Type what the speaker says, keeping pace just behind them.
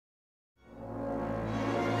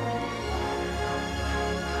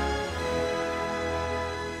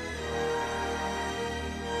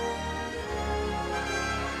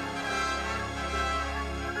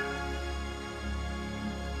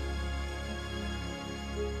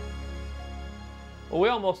Well, we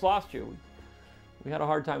almost lost you. We had a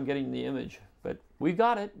hard time getting the image, but we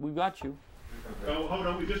got it. We got you. Oh, hold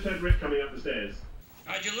on. We just heard Rick coming up the stairs.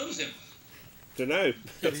 How'd you lose him? Dunno.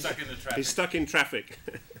 He's stuck in the traffic. He's stuck in traffic.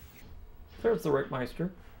 There's the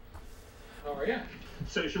Rickmeister. How are you?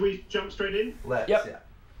 So, shall we jump straight in? Let's, Yep. yeah.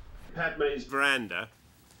 Padme's veranda,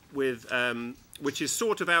 with which is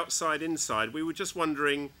sort of outside inside. We were just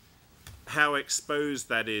wondering how exposed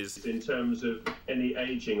that is in terms of any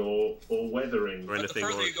aging or weathering or anything.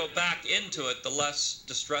 The further you go back into it, the less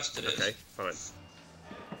distressed it is. Okay, fine.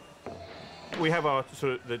 We have our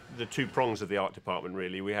sort of the two prongs of the art department,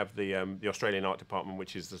 really. We have the Australian art department,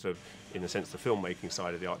 which is the sort of, in a sense, the filmmaking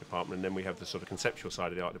side of the art department, and then we have the sort of conceptual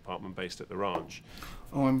side of the art department based at the ranch.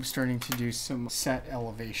 Oh, I'm starting to do some set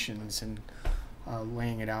elevations and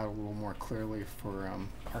laying it out a little more clearly for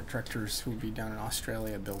art directors who will be down in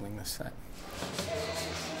Australia building the set.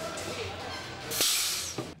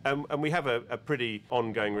 And we have a pretty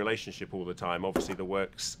ongoing relationship all the time. Obviously, the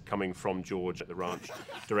work's coming from George at the ranch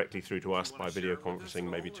directly through to us by video conferencing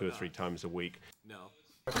maybe 2 or 3 times a week. No.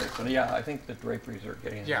 Okay, so yeah, I think the draperies are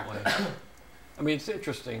getting in the way. I mean, it's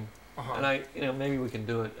interesting, and maybe we can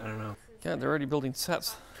do it. I don't know. Yeah, they're already building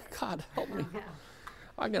sets. God help me.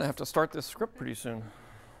 I'm gonna have to start this script pretty soon.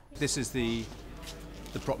 This is the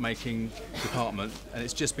prop making department, and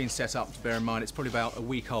it's just been set up. To bear in mind, it's probably about a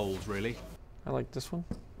week old, really. I like this one,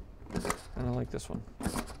 and I like this one.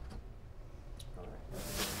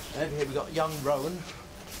 Over here we've got young Rowan.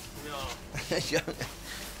 No.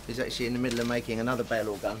 He's actually in the middle of making another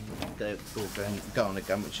barrel gun, the Garner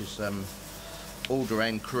gun, which is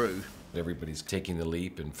all-terrain crew. Everybody's taking the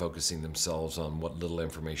leap and focusing themselves on what little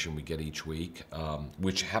information we get each week,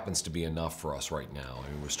 which happens to be enough for us right now.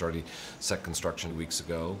 I mean, we're starting set construction weeks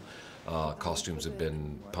ago. Costumes have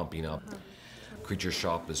been pumping up. Creature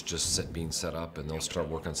shop is just being set up, and they'll start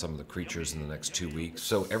work on some of the creatures in the next 2 weeks.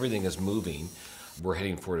 So everything is moving. We're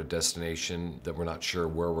heading for a destination that we're not sure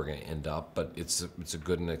where we're going to end up, but it's a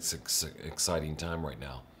good and exciting time right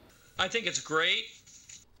now. I think it's great.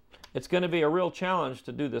 It's going to be a real challenge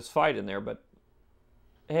to do this fight in there, but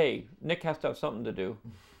hey, Nick has to have something to do.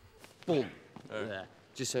 Boom. There.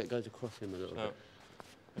 Just so it goes across him a little bit.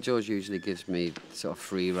 George usually gives me sort of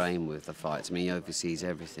free rein with the fights. I mean, he oversees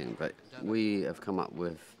everything, but we have come up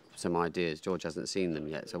with some ideas. George hasn't seen them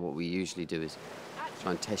yet, so what we usually do is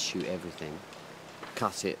try and test shoot everything,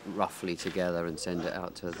 cut it roughly together and send it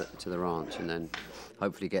out to the ranch, and then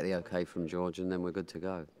hopefully get the okay from George, and then we're good to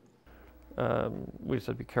go. We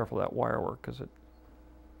said be careful of that wire work, because it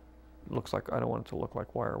looks like, I don't want it to look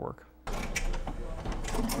like wire work.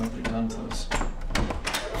 What have we done to this?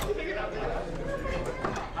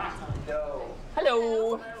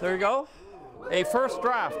 Hello. There you go. A first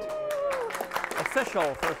draft.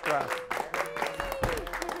 Official first draft.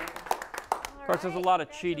 Of course, there's a lot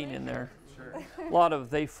of cheating in there. A lot of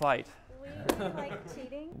they fight. Like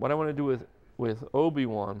cheating? What I want to do with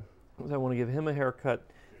Obi-Wan is I want to give him a haircut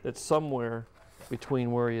that's somewhere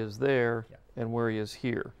between where he is there and where he is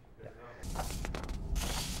here.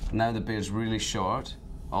 Now the beard's really short,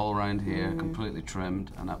 all around here, completely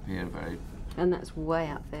trimmed, and up here very... And that's way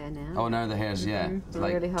up there now. Oh, now the hair's, it's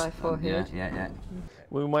like, really high forehead. Yeah.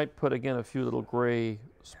 We might put, again, a few little gray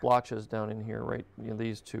splotches down in here, right,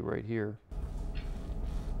 these two right here.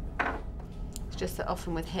 It's just that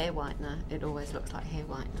often with hair whitener, it always looks like hair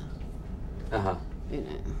whitener. Uh-huh. You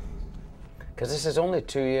know. Because this is only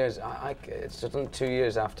 2 years, it's only 2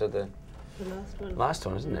 years after the last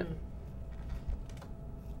one, isn't it?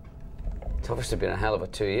 It's obviously been a hell of a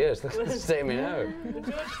 2 years. Look at the state of me now.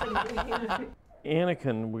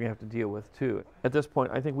 Anakin we have to deal with too. At this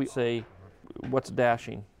point, I think we say, what's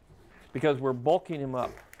dashing? Because we're bulking him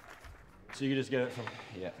up. So you just get it from...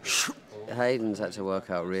 Yeah. Hayden's had to work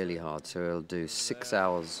out really hard, so he'll do 6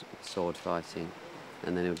 hours sword fighting,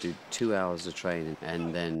 and then he'll do 2 hours of training,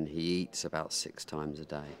 and then he eats about 6 times a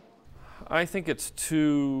day. I think it's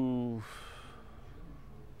too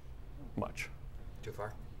much. Too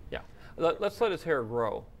far? Yeah. Let's let his hair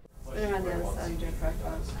grow. Put it around the other side of your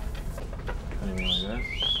profile. Anything like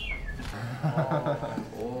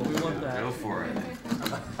We want that. Go for it.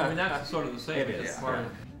 I mean, that's sort of the same.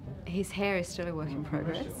 His hair is still a work in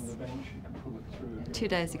progress. 2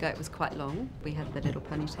 days ago it was quite long. We had the little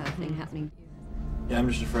ponytail thing happening. Yeah, I'm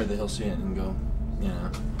just afraid that he'll see it and go,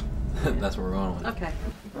 that's what we're going with. Okay.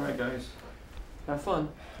 All right, guys. Have fun.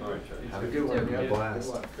 All right, Charlie. Have a good one. Yeah.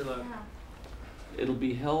 Blast. Good luck. It'll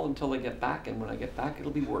be hell until I get back, and when I get back,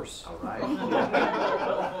 it'll be worse. All right.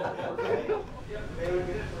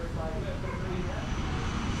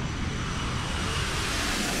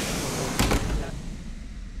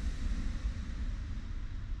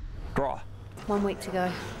 Draw. 1 week to go.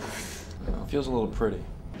 Feels a little pretty.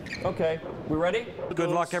 Okay, we ready? Good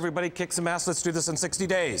luck, everybody. Kick some ass. Let's do this in 60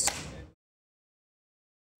 days.